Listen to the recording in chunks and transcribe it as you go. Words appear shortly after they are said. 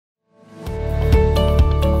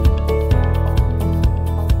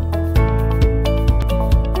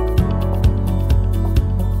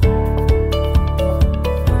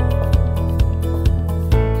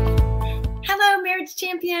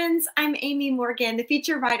Morgan, the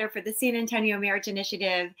feature writer for the San Antonio Marriage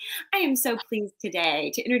Initiative. I am so pleased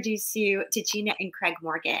today to introduce you to Gina and Craig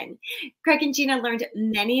Morgan. Craig and Gina learned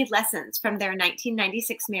many lessons from their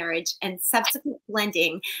 1996 marriage and subsequent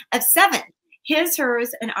blending of 7 his,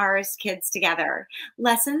 hers, and ours kids together.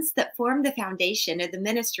 Lessons that form the foundation of the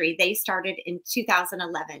ministry they started in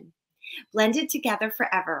 2011. Blended Together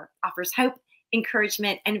Forever offers hope,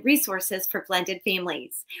 encouragement, and resources for blended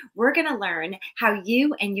families. We're going to learn how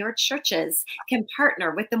you and your churches can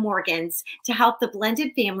partner with the Morgans to help the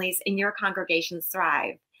blended families in your congregations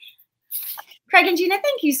thrive. Craig and Gina,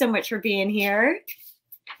 thank you so much for being here.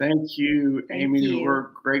 Thank you, Amy.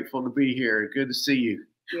 We're grateful to be here. Good to see you.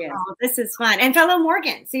 Yes. Oh, this is fun. And fellow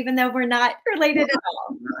Morgans, even though we're not related at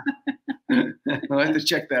all. We'll have to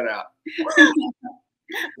check that out.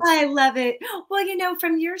 I love it. Well, you know,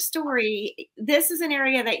 from your story, this is an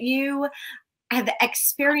area that you have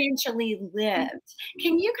experientially lived.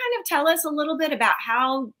 Can you kind of tell us a little bit about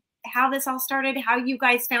how this all started, how you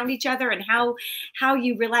guys found each other, and how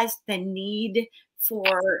you realized the need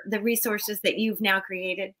for the resources that you've now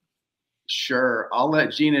created? Sure. I'll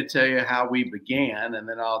let Gina tell you how we began, and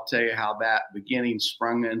then I'll tell you how that beginning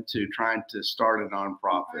sprung into trying to start a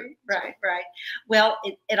nonprofit. Right. Well,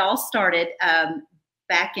 it all started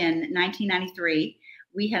back in 1993.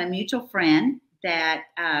 We had a mutual friend that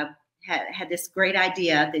had this great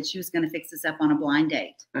idea that she was going to fix us up on a blind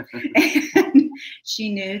date. And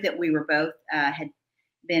she knew that we were both had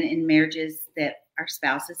been in marriages that our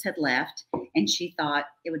spouses had left, and she thought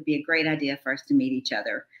it would be a great idea for us to meet each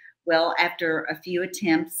other. Well, after a few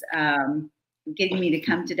attempts getting me to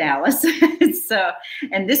come to Dallas,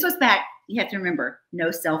 and this was back, you have to remember,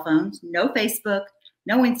 no cell phones, no Facebook,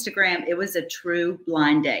 no Instagram. It was a true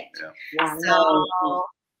blind date. Yeah. So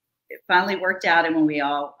it finally worked out, and when we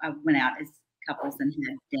all went out as couples and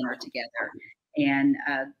had dinner together, and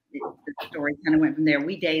the story kind of went from there.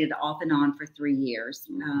 We dated off and on for 3 years.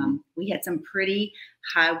 We had some pretty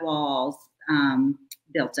high walls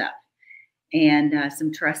built up. And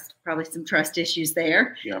probably some trust issues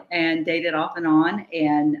there. Yeah. And dated off and on.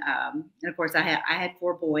 And of course, I had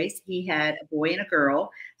 4 boys. He had a boy and a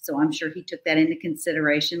girl. So I'm sure he took that into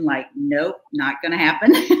consideration. Like, nope, not going to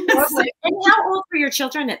happen. And how old were your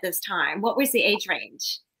children at this time? What was the age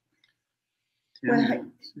range?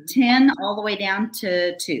 10 all the way down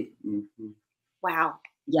to 2. Mm-hmm. Wow.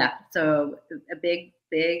 Yeah. So a big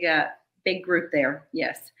group there.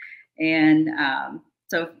 Yes. And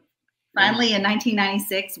so finally, in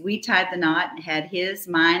 1996, we tied the knot and had his,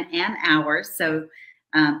 mine, and ours. So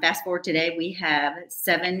fast forward today, we have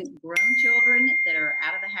 7 grown children that are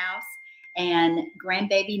out of the house, and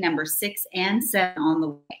grandbaby number 6 and 7 on the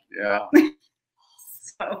way. Yeah.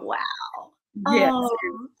 So wow. Yes.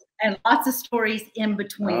 Oh. And lots of stories in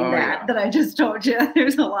between that I just told you.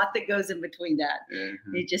 There's a lot that goes in between that.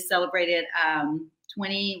 Mm-hmm. We just celebrated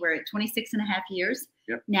we're at 26 and a half years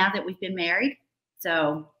now that we've been married.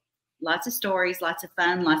 So lots of stories, lots of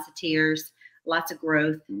fun, lots of tears, lots of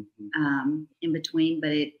growth in between,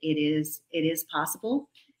 but it is possible.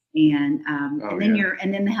 And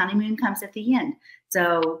then the honeymoon comes at the end.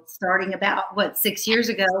 So starting about 6 years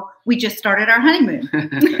ago, we just started our honeymoon.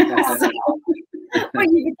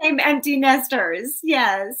 When you became empty nesters,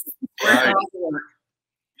 yes. Right.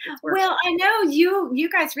 Well, I know you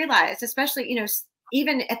guys realized, especially,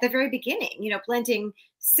 even at the very beginning, blending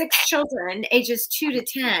 6 children, ages 2 to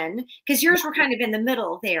 10, because yours were kind of in the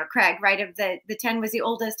middle there, Craig, right? Of the 10 was the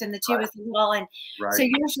oldest and the 2 was the little, and so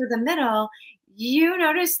yours were the middle. You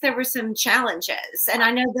noticed there were some challenges, and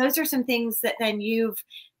I know those are some things that then you've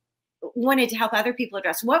wanted to help other people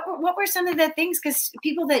address. What were some of the things? Because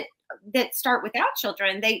people that start without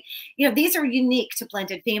children, these are unique to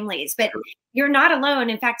blended families, but you're not alone.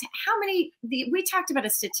 In fact, we talked about a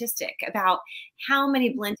statistic about how many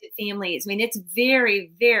blended families. I mean, it's very,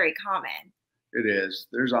 very common. It is.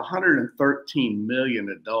 There's 113 million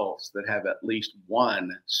adults that have at least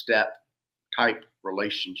one step type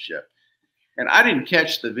relationship. And I didn't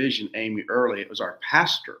catch the vision, Amy, early. It was our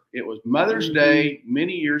pastor. It was Mother's Day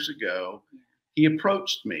many years ago. He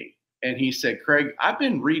approached me and he said, Craig, I've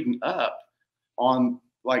been reading up on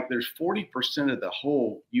there's 40% of the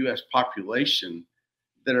whole U.S. population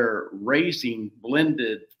that are raising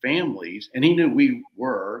blended families. And he knew we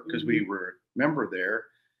were because we were a member there.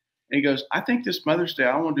 And he goes, I think this Mother's Day,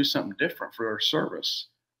 I want to do something different for our service.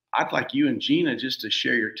 I'd like you and Gina just to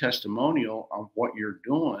share your testimonial on what you're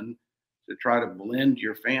doing to try to blend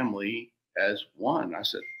your family as one. I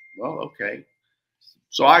said, well, okay.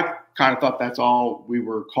 So I kind of thought that's all we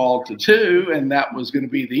were called to do, and that was going to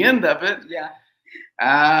be the end of it. Yeah.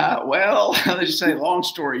 Well, let's just say, long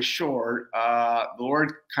story short, the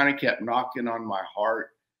Lord kind of kept knocking on my heart,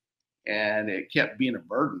 and it kept being a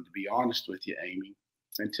burden, to be honest with you, Amy,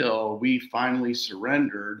 until we finally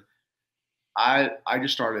surrendered. I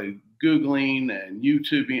just started Googling and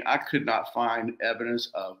YouTubing. I could not find evidence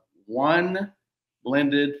of one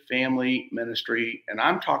blended family ministry, and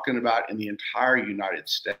I'm talking about in the entire United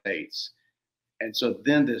States. And so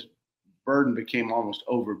then this burden became almost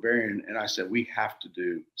overbearing, and I said, we have to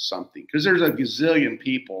do something, because there's a gazillion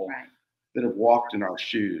people Right. that have walked in our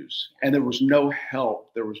shoes, and there was no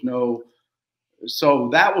help. There was no, so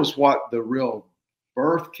that was what the real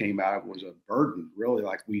birth came out of, was a burden, really,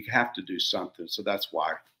 like we have to do something. So that's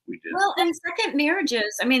why we did. Well, and second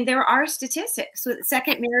marriages, I mean, there are statistics. So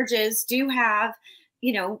second marriages do have,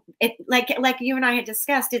 you know, it like you and I had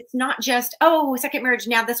discussed, it's not just, oh, second marriage,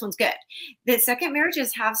 now this one's good. The second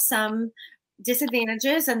marriages have some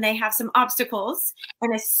disadvantages and they have some obstacles.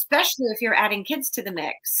 And especially if you're adding kids to the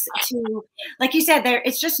mix, to, like you said, there,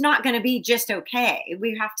 it's just not going to be just okay.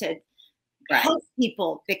 We have to help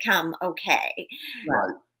people become okay.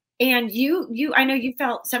 Right. And you, I know you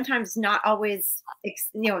felt sometimes not always,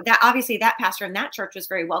 you know, that obviously that pastor in that church was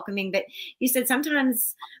very welcoming, but you said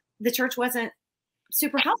sometimes the church wasn't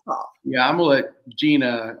super helpful. Yeah, I'm gonna let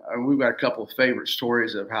Gina. We've got a couple of favorite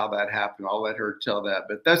stories of how that happened. I'll let her tell that,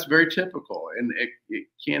 but that's very typical, and it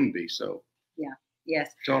can be. So yeah,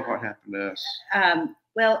 yes. Tell them what happened to us.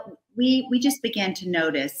 Well, we just began to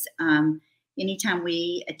notice anytime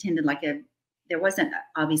we attended there wasn't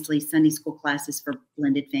obviously Sunday school classes for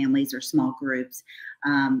blended families or small groups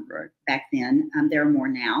Right. back then. There are more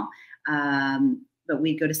now. But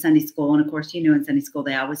we'd go to Sunday school. And of course, you know, in Sunday school,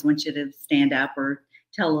 they always want you to stand up or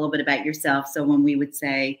tell a little bit about yourself. So when we would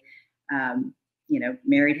say, you know,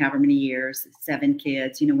 married however many years, 7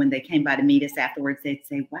 kids, you know, when they came by to meet us afterwards, they'd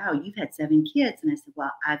say, wow, you've had 7 kids. And I said,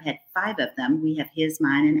 well, I've had 5 of them. We have his,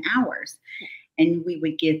 mine, and ours. And we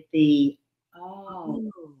would get the, oh.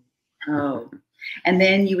 And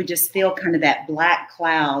then you would just feel kind of that black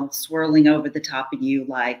cloud swirling over the top of you,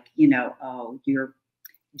 like, you know, oh, you're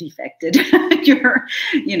defected.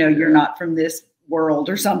 You're not from this world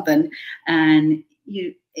or something. And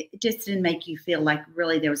it just didn't make you feel like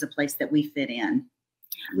really there was a place that we fit in.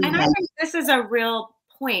 I think this is a real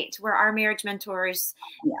point where our marriage mentors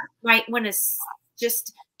might want to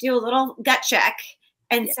just do a little gut check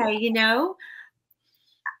and say, you know,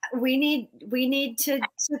 we need to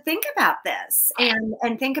think about this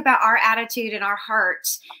and think about our attitude and our heart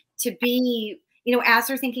to be, you know, as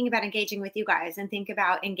they're thinking about engaging with you guys, and think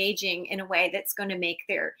about engaging in a way that's going to make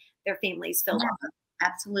their families feel loved.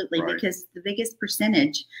 Absolutely. Right. Because the biggest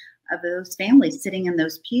percentage of those families sitting in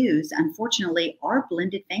those pews, unfortunately, are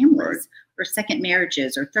blended families or second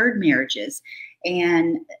marriages or third marriages.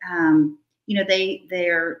 And, you know,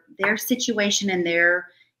 their situation and their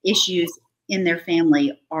issues in their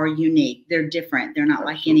family are unique. They're different. They're not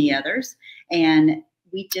like any others. And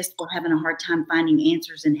we just were having a hard time finding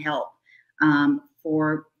answers and help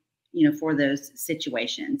for those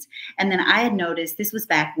situations. And then I had noticed, this was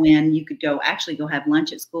back when you could actually go have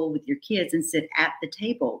lunch at school with your kids and sit at the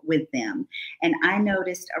table with them. And I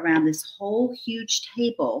noticed around this whole huge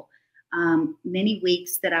table, many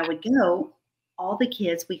weeks that I would go, all the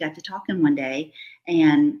kids, we got to talking one day,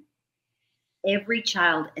 and every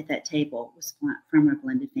child at that table was from a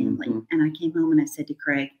blended family. Mm-hmm. And I came home and I said to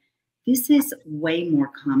Craig, this is way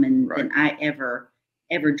more common than I ever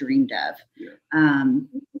dreamed of. Yeah.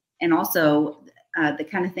 And also the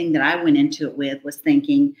kind of thing that I went into it with was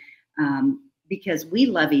thinking, because we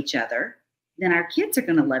love each other, then our kids are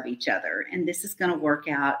going to love each other. And this is going to work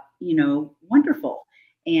out, you know, wonderful.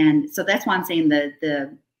 And so that's why I'm saying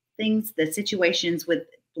the situations with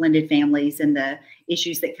blended families and the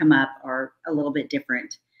issues that come up are a little bit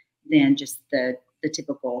different than just the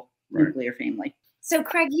typical nuclear family. So,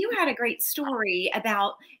 Craig, you had a great story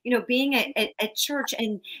about, you know, being at church,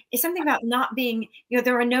 and it's something about not being, you know,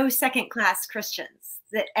 there are no second-class Christians,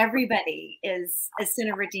 that everybody is a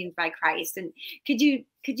sinner redeemed by Christ. And could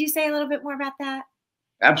you say a little bit more about that?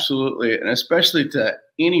 Absolutely, and especially to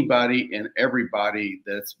anybody and everybody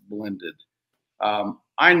that's blended.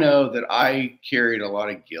 I know that I carried a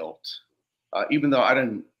lot of guilt, even though I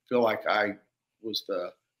didn't feel like I was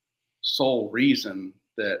the sole reason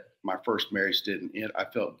that my first marriage didn't end. I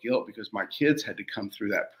felt guilt because my kids had to come through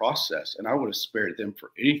that process, and I would have spared them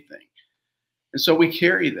for anything. And so we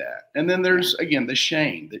carry that. And then there's, again, the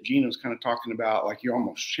shame that Gina was kind of talking about, like you're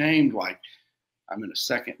almost shamed, like I'm in a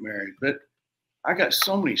second marriage. But I got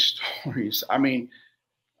so many stories. I mean,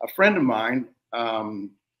 a friend of mine,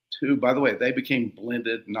 who, by the way, they became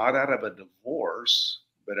blended not out of a divorce,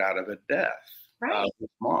 but out of a death. Right. with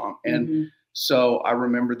mom. And so I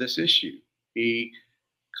remember this issue. He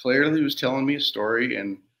clearly was telling me a story,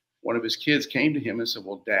 and one of his kids came to him and said,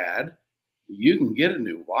 "Well, Dad, you can get a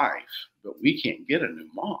new wife, but we can't get a new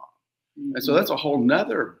mom." And so that's a whole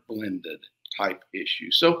nother blended type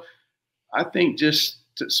issue. So I think, just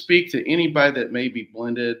to speak to anybody that may be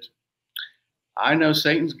blended, I know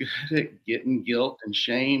Satan's good at getting guilt and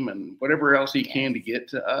shame and whatever else he can to get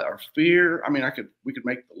to us, or fear. I mean, we could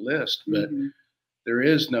make the list, but there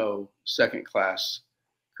is no second class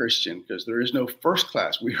Christian, because there is no first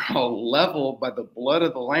class. We are all level by the blood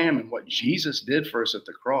of the Lamb and what Jesus did for us at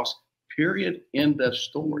the cross. Period. End of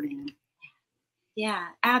story. Yeah,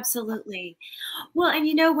 absolutely. Well, and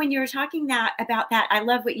when you were talking about that, I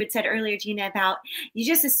love what you had said earlier, Gina, about you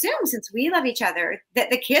just assume, since we love each other, that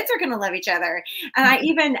the kids are going to love each other.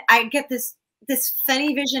 And I get this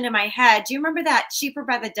funny vision in my head. Do you remember that Cheaper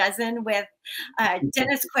by the Dozen with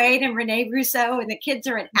Dennis Quaid and Rene Russo, and the kids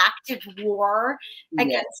are in active war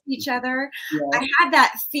against each other? I had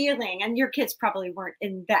that feeling, and your kids probably weren't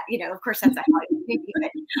in that, of course that's how it made me,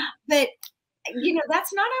 but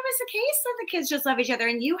that's not always the case. So the kids just love each other,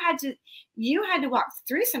 and you had to walk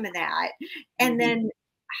through some of that. And then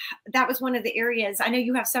that was one of the areas. I know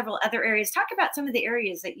you have several other areas. Talk about some of the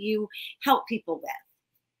areas that you help people with.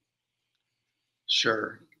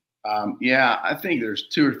 Sure. Yeah, I think there's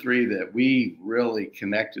 2 or 3 that we really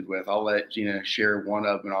connected with. I'll let Gina share one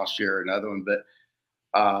of them, and I'll share another one. But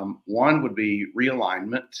one would be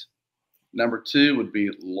realignment. Number 2 would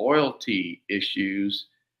be loyalty issues.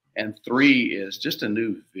 And 3 is just a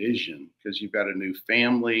new vision, because you've got a new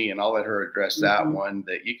family, and I'll let her address that one,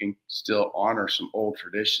 that you can still honor some old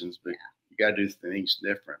traditions, but you got to do things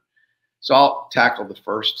different. So I'll tackle the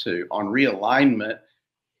first 2. On realignment,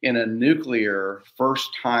 in a nuclear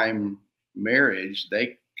first-time marriage,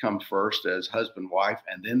 they come first as husband, wife,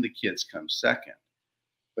 and then the kids come second.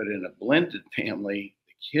 But in a blended family,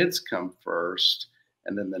 the kids come first,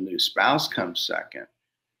 and then the new spouse comes second.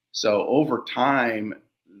 So over time,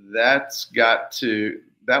 that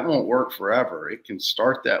won't work forever. It can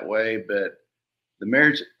start that way, but the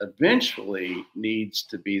marriage eventually needs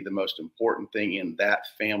to be the most important thing in that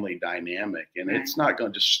family dynamic. And it's not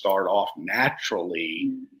going to just start off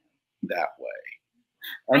naturally that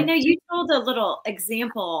way. I know you told a little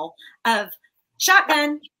example of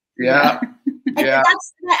shotgun. Yeah. Yeah.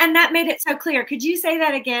 And that made it so clear. Could you say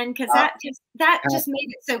that again? Because that just made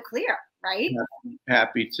it so clear, right?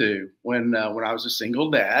 Happy to. When I was a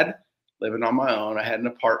single dad living on my own, I had an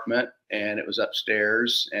apartment, and it was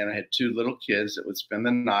upstairs, and I had 2 little kids that would spend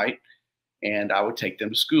the night, and I would take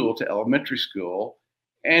them to school, to elementary school.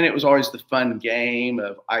 And it was always the fun game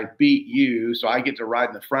of, I beat you, so I get to ride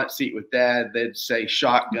in the front seat with Dad. They'd say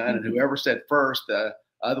shotgun, and whoever said first, the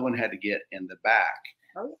other one had to get in the back.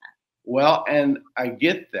 Oh, yeah. Well, and I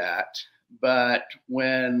get that, but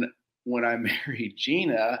when I married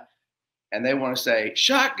Gina and they want to say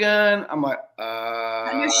shotgun, I'm like,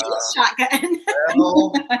 no, she's shotgun.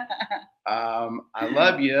 Well, I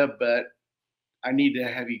love you, but I need to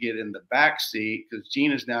have you get in the back seat, because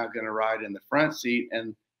Gina's now going to ride in the front seat.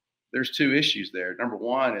 And there's 2 issues there. Number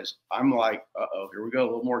 1 is, I'm like, uh-oh, here we go, a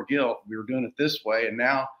little more guilt. We were doing it this way, and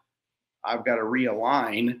now I've got to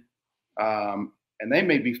realign. And they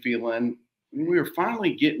may be feeling, we were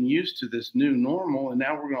finally getting used to this new normal, and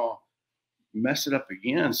now we're going to mess it up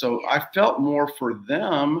again. So I felt more for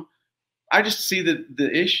them. I just see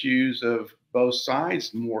the issues of both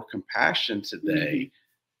sides, more compassion today.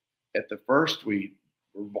 At the first, we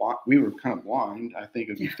were kind of blind. I think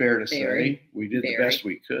it would be fair to say we did the best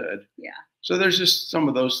we could. Yeah. So there's just some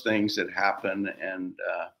of those things that happen, and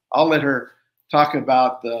I'll let her talk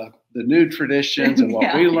about the new traditions and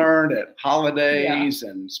what we learned at holidays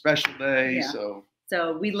and special days. Yeah.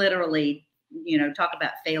 So we literally, talk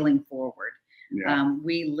about failing forward. Yeah.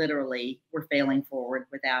 We literally were failing forward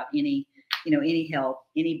without any help,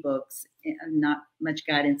 any books, not much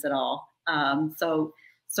guidance at all. So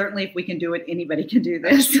certainly, if we can do it, anybody can do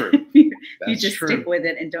this. That's true. You just stick with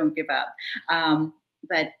it and don't give up.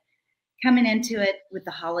 But coming into it with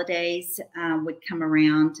the holidays would come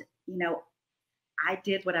around, I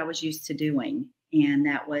did what I was used to doing. And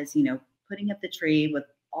that was, putting up the tree with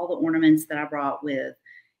all the ornaments that I brought with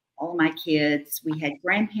all of my kids. We had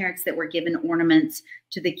grandparents that were giving ornaments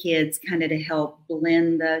to the kids, kind of to help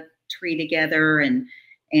blend the tree together. And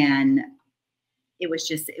it was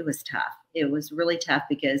tough. It was really tough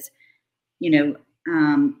because,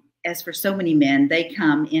 as for so many men, they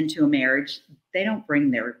come into a marriage, they don't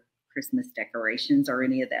bring their Christmas decorations or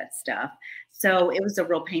any of that stuff. So it was a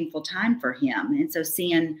real painful time for him. And so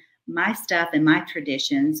seeing my stuff and my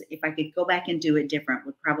traditions, if I could go back and do it different,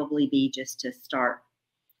 would probably be just to start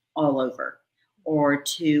all over, or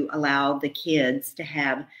to allow the kids to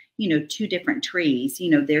have, two different trees,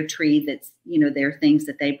 their tree that's, their things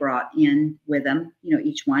that they brought in with them,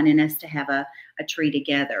 each one, and us to have a tree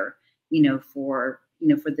together, to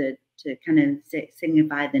kind of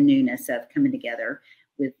signify the newness of coming together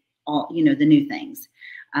with all, the new things.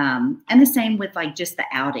 And the same with like just the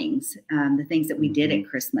outings, the things that we did at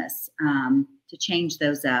Christmas, to change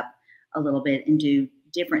those up a little bit and do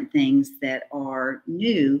different things that are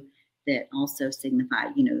new, that also signify,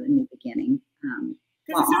 a new beginning.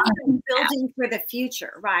 Because it's building for the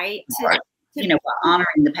future, right? Right. While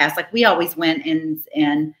honoring the past. Like we always went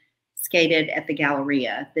and skated at the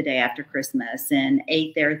Galleria the day after Christmas and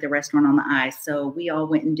ate there at the restaurant on the ice. So we all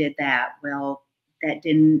went and did that. Well, that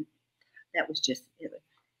was just, it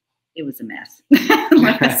was a mess.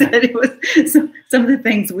 Like I said, it was some of the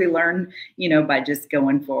things we learned, by just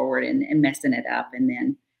going forward and messing it up and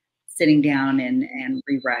then sitting down and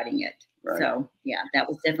rewriting it. Right. So yeah, that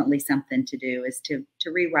was definitely something to do, is to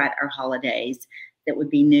rewrite our holidays that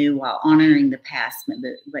would be new while honoring the past,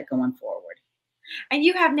 but going forward. And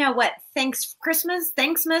you have now what? Thanksmas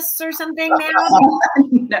or something now?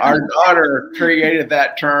 Our daughter created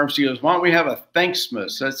that term. She goes, "Why don't we have a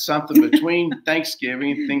Thanksmas?" That's something between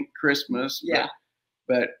Thanksgiving, think Christmas. Yeah.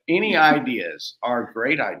 But any ideas are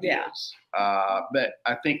great ideas. Yeah. But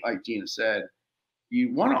I think, like Gina said,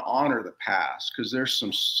 you want to honor the past because there's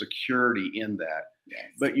some security in that.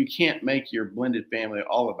 Yes. But you can't make your blended family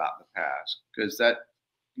all about the past, because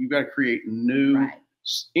you've got to create new,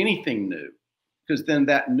 anything new. Because then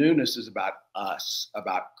that newness is about us,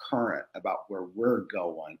 about current, about where we're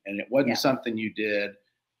going. And it wasn't something you did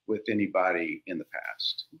with anybody in the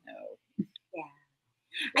past. No. Yeah.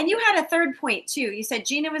 And you had a third point too. You said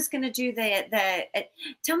Gina was going to do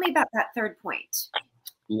tell me about that third point.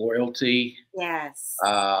 Loyalty. Yes.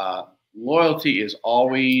 Loyalty is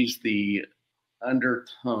always the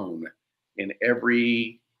undertone in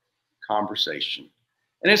every conversation.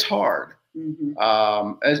 And it's hard.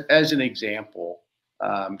 Mm-hmm. As an example,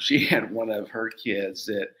 she had one of her kids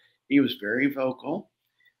that he was very vocal.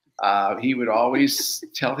 He would always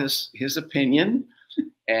tell his opinion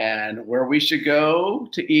and where we should go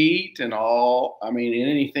to eat and all. I mean,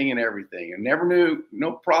 anything and everything, and never knew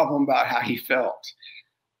no problem about how he felt.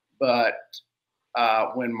 But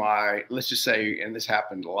when let's just say, and this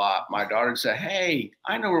happened a lot, my daughter would say, "Hey,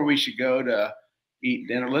 I know where we should go to eat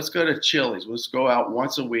dinner. Let's go to Chili's. Let's go out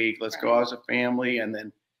once a week. Let's go out as a family." And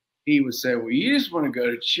then he would say, "Well, you just want to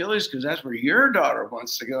go to Chili's because that's where your daughter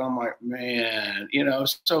wants to go." I'm like, man,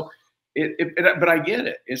 so but I get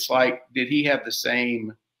it. It's like, did he have the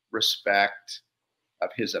same respect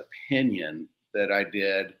of his opinion that I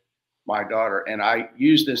did my daughter? And I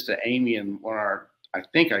use this to Amy and I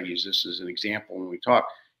think I use this as an example when we talk.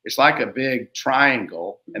 It's like a big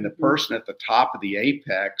triangle, and the person at the top of the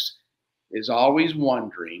apex is always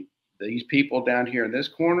wondering, these people down here in this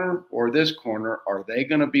corner or this corner, are they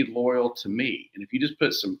going to be loyal to me? And if you just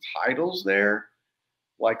put some titles there,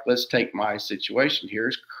 like let's take my situation.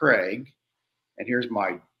 Here's Craig, and here's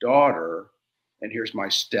my daughter, and here's my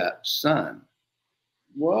stepson.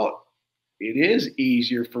 Well, it is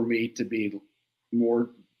easier for me to be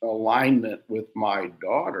more alignment with my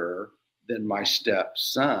daughter than my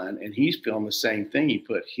stepson, and he's feeling the same thing. You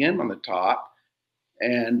put him on the top,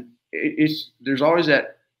 and there's always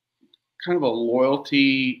that kind of a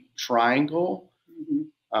loyalty triangle.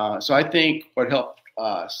 Mm-hmm. So I think what helped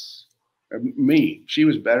me, she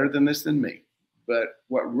was better than me, but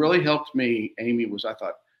what really helped me, Amy, was I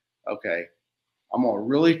thought, okay, I'm going to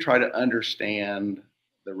really try to understand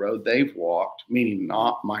the road they've walked, meaning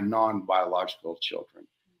not my non-biological children,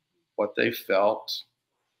 what they felt,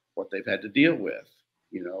 what they've had to deal with,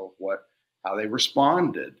 how they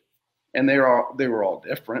responded. And they were all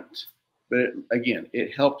different, but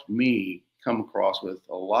it helped me come across with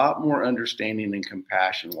a lot more understanding and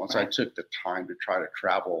compassion once I took the time to try to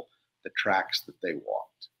travel the tracks that they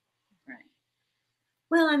walked. Right.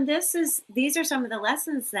 Well, and these are some of the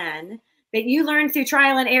lessons then that you learned through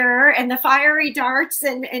trial and error and the fiery darts,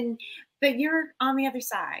 but you're on the other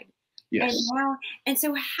side. Yes. And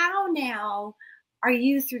so how now are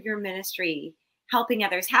you, through your ministry, helping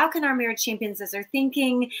others? How can our marriage champions, as they're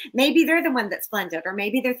thinking, maybe they're the one that's blended, or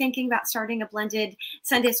maybe they're thinking about starting a blended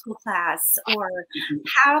Sunday school class, or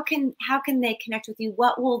how can they connect with you?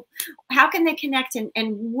 How can they connect, and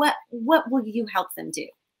what will you help them do?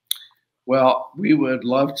 Well, we would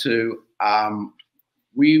love to.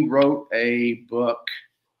 We wrote a book.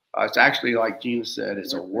 It's actually, like Gina said,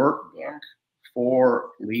 it's a workbook for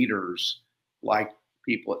leaders like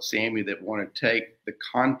people at SAMI that want to take the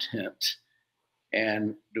content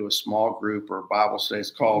and do a small group or Bible study.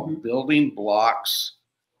 It's called Building Blocks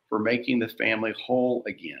for Making the Family Whole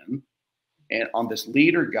Again. And on this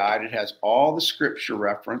leader guide, it has all the scripture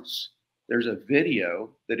reference. There's a video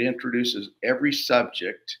that introduces every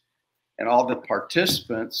subject, and all the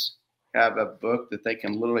participants have a book that they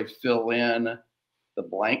can literally fill in the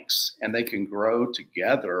blanks, and they can grow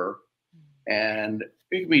together. And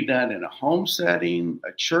it can be done in a home setting,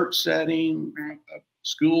 a church setting, a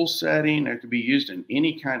school setting. It could be used in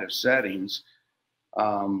any kind of settings.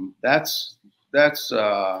 That's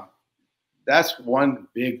one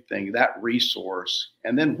big thing, that resource.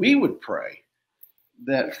 And then we would pray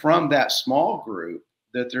that from that small group,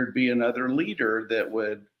 that there'd be another leader that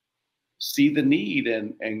would see the need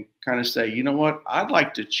and kind of say, you know what, I'd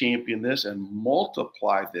like to champion this and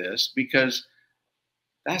multiply this, because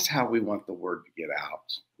that's how we want the word to get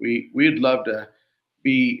out. We'd love to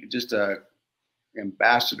be just a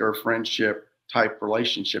ambassador friendship type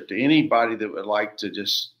relationship to anybody that would like to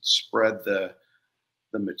just spread the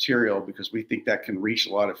material, because we think that can reach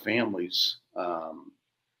a lot of families.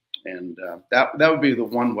 That would be the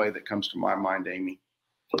one way that comes to my mind, Amy.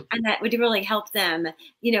 And that would really help them,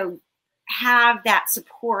 have that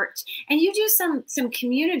support. And you do some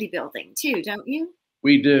community building too, don't you?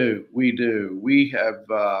 We do. We have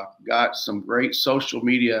got some great social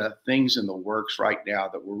media things in the works right now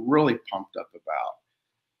that we're really pumped up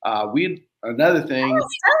about. Another thing. Oh,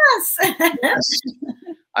 yes,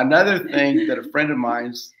 another thing that a friend of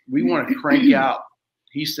mine's, we want to crank out.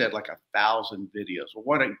 He said like 1,000 videos.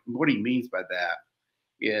 Well, what he means by that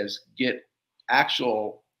is get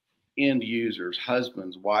actual end users,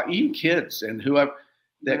 husbands, wives, even kids, and whoever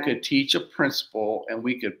that could teach a principle, and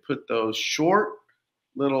we could put those short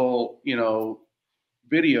little,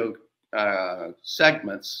 video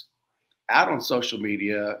segments out on social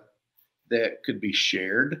media that could be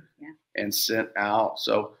shared and sent out.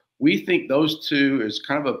 So we think those two is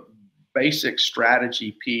kind of a basic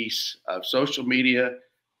strategy piece of social media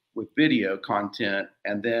with video content,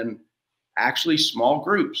 and then actually small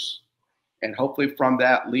groups. And hopefully from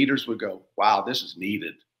that, leaders would go, wow, this is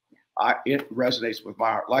needed. It resonates with my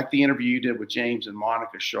heart. Like the interview you did with James and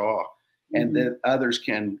Monica Shaw. And then others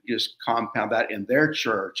can just compound that in their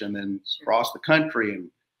church and then across the country. And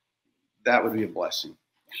that would be a blessing.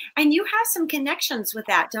 And you have some connections with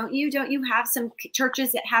that, don't you? Don't you have some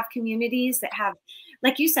churches that have communities that have,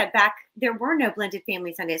 like you said, there were no blended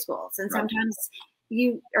family Sunday schools. And sometimes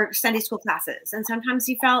or Sunday school classes. And sometimes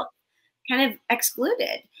you felt kind of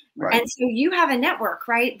excluded. Right. And so you have a network,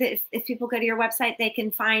 right? That if people go to your website, they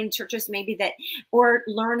can find churches maybe or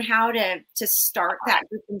learn how to start that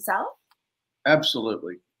group themselves.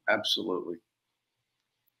 Absolutely.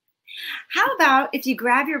 How about if you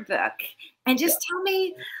grab your book and just tell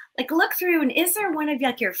me, look through, and is there one of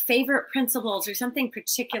your favorite principles or something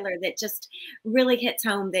particular that just really hits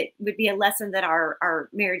home that would be a lesson that our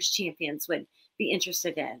marriage champions would be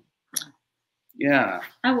interested in? Yeah.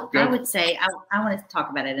 I would say, I want to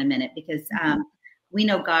talk about it in a minute, because we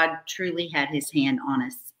know God truly had his hand on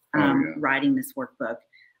us writing this workbook.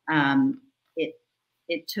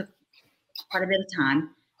 It took quite a bit of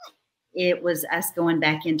time. It was us going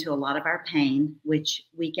back into a lot of our pain, which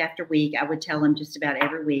week after week, I would tell him just about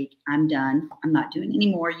every week, I'm done. I'm not doing any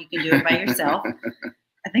more. You can do it by yourself.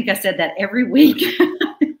 I think I said that every week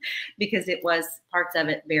because it was parts of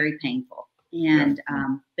it very painful. And,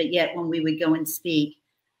 but yet when we would go and speak,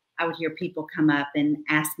 I would hear people come up and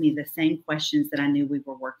ask me the same questions that I knew we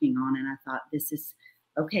were working on. And I thought, this is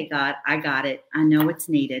okay, God, I got it. I know it's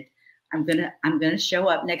needed. I'm going to show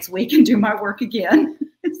up next week and do my work again.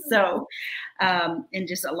 So, and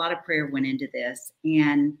just a lot of prayer went into this.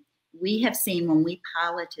 And we have seen, when we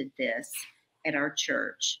piloted this at our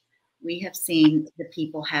church, we have seen the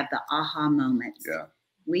people have the aha moments. Yeah.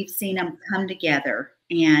 We've seen them come together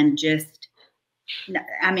and just,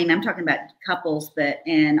 I'm talking about couples,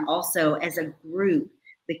 and also as a group,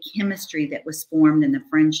 the chemistry that was formed and the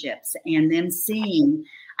friendships, and them seeing,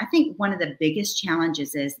 I think one of the biggest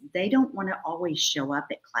challenges is they don't want to always show up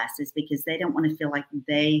at classes because they don't want to feel like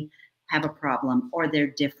they have a problem or they're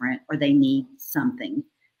different or they need something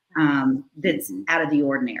that's out of the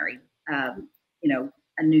ordinary, a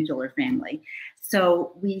nuclear family.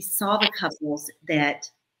 So we saw the couples that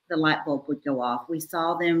the light bulb would go off. We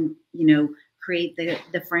saw them, create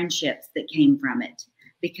the friendships that came from it,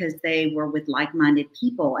 because they were with like-minded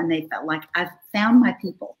people and they felt like, I've found my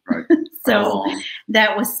people. Right. So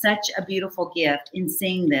that was such a beautiful gift in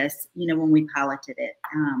seeing this, when we piloted it.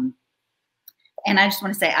 And I just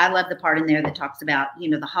want to say, I love the part in there that talks about,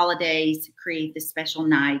 the holidays, create the special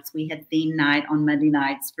nights. We had theme night on Monday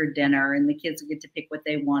nights for dinner, and the kids would get to pick what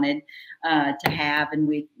they wanted to have. And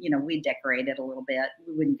we decorated a little bit.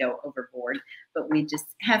 We wouldn't go overboard, but we just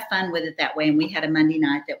have fun with it that way. And we had a Monday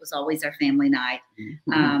night that was always our family night.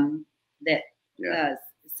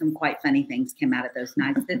 Some quite funny things came out of those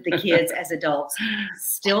nights that the kids as adults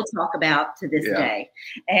still talk about to this day.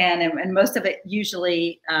 And most of it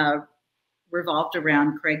usually revolved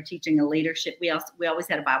around Craig teaching a leadership. We always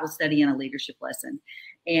had a Bible study and a leadership lesson.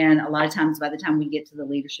 And a lot of times by the time we get to the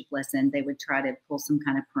leadership lesson, they would try to pull some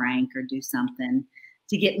kind of prank or do something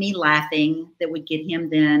to get me laughing that would get him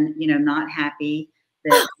then, not happy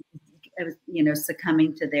that I was,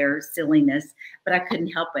 succumbing to their silliness, but I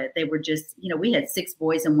couldn't help it. They were just, we had 6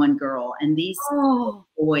 boys and 1 girl, and these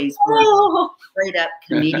boys were straight up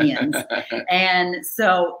comedians. And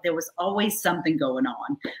so there was always something going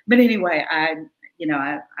on. But anyway, I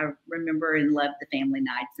remember and loved the family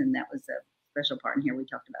nights, and that was a special part in here. We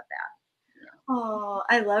talked about that. Oh,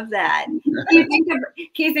 I love that. Can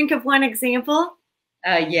you think of one example?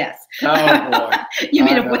 Yes. Oh boy. You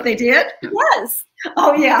mean of what they did? Yes.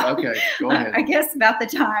 Oh yeah. Okay, go ahead. I guess about the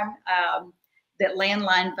time that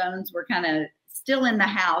landline phones were kind of still in the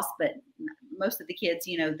house, but most of the kids,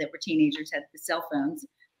 that were teenagers had the cell phones.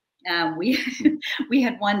 We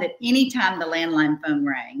had one that anytime the landline phone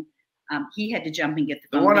rang, he had to jump and get the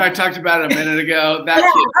phone. The one I talked about a minute ago. That's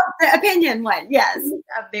the opinion one. Yes.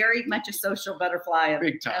 Very much a social butterfly of,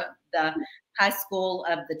 big time. Of the high school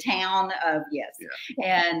of the town of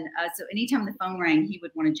And so anytime the phone rang, he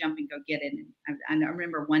would want to jump and go get it. And I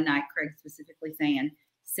remember one night Craig specifically saying,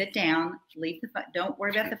 sit down, leave the phone, don't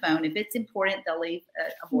worry about the phone. If it's important, they'll leave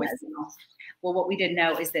a voicemail. Well, what we didn't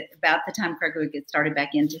know is that about the time Craig would get started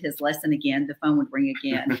back into his lesson again, the phone would ring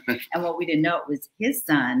again. And what we didn't know, it was his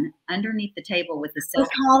son underneath the table with the cell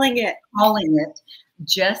phone, calling it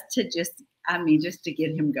just to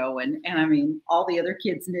get him going. And all the other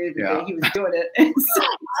kids knew that he was doing it. And so,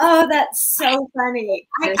 oh, that's so funny.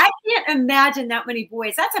 I can't imagine that many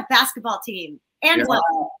boys. That's a basketball team. And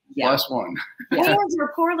plus one. And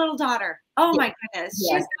your poor little daughter. Oh my goodness. She's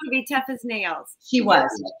going to be tough as nails. She was.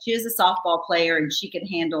 She was a softball player, and she could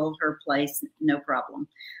handle her place, no problem.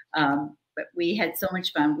 But we had so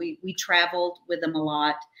much fun. We traveled with them a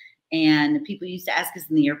lot. And people used to ask us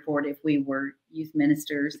in the airport if we were youth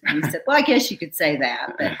ministers. And we said, well, I guess you could say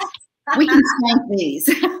that, but we can spank these.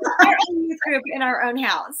 Our own youth group in our own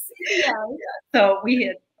house. Yeah. So we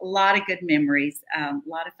had a lot of good memories, a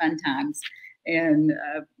lot of fun times. And,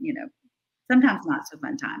 sometimes not so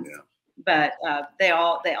fun times, but they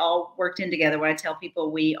all worked in together. When I tell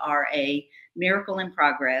people we are a miracle in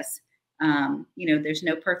progress, there's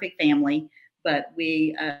no perfect family, but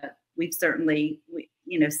we've certainly,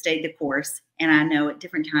 stayed the course. And I know at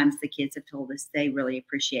different times the kids have told us they really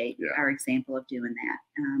appreciate our example of doing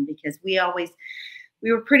that, because we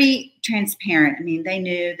were pretty transparent. They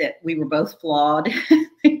knew that we were both flawed.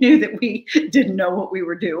 They knew that we didn't know what we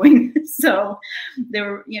were doing. So they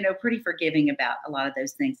were, pretty forgiving about a lot of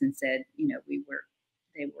those things, and said, they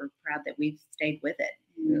were proud that we stayed with it,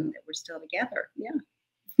 and that we're still together. Yeah.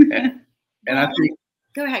 And I think,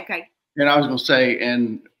 go ahead, Craig. And I was going to say,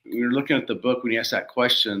 and we were looking at the book when you asked that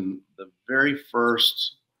question, the very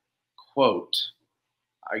first quote,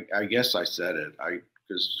 I guess I said it,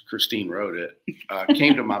 because Christine wrote it,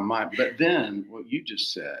 came to my mind. But then what you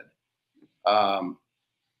just said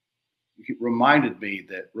reminded me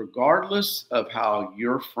that regardless of how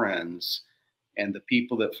your friends and the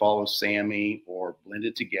people that follow Sammy or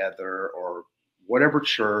blended together or whatever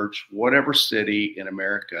church, whatever city in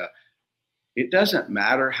America, it doesn't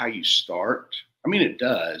matter how you start. It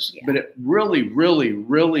does, but it really, really,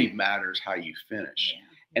 really matters how you finish. Yeah.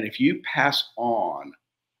 And if you pass on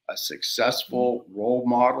a successful role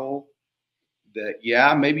model that,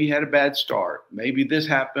 maybe you had a bad start, maybe this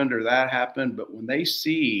happened or that happened, but when they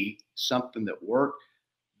see something that worked,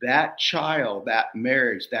 that child, that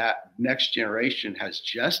marriage, that next generation has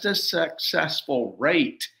just as successful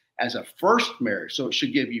rate as a first marriage. So it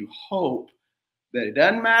should give you hope that it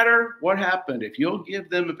doesn't matter what happened. If you'll give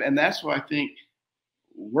them, and that's what I think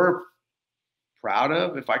we're proud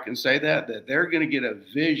of, if I can say that they're going to get a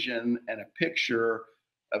vision and a picture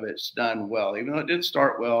of it's done well, even though it didn't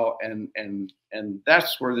start well. And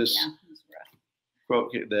that's where this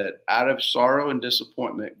quote, that out of sorrow and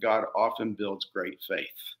disappointment, God often builds great faith.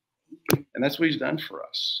 And that's what he's done for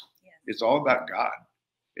us. Yeah. It's all about God.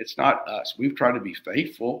 It's not us. We've tried to be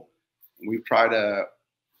faithful. We've tried to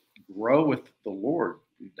grow with the Lord.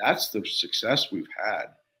 That's the success we've had.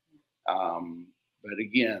 But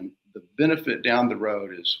again, the benefit down the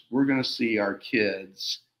road is we're going to see our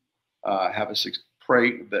kids have a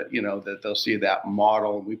pray that, you know, that they'll see that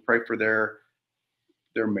model. We pray for their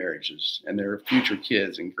marriages and their future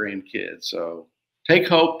kids and grandkids. So take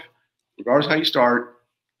hope, regardless of how you start.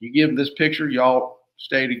 You give them this picture, y'all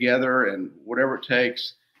stay together, and whatever it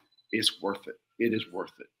takes, it's worth it. It is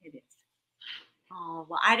worth it. It is. Oh,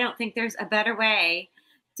 well, I don't think there's a better way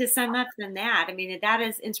to sum up than that. I mean, that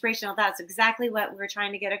is inspirational. That's exactly what we're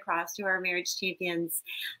trying to get across to our marriage champions.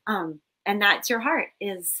 And that's your heart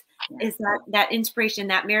is that inspiration,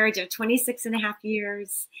 that marriage of 26 and a half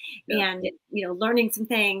years and, you know, learning some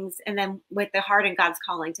things, and then with the heart and God's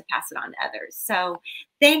calling to pass it on to others. So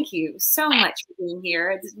thank you so much for being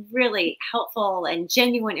here. It's really helpful and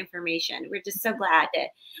genuine information. We're just so glad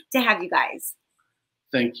to have you guys.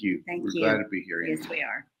 Thank you. Thank We're you. glad to be here. Yes, we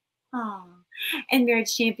are. Oh, and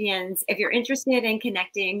marriage champions, if you're interested in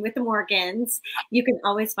connecting with the Morgans, you can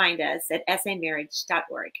always find us at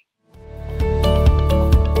samarriage.org.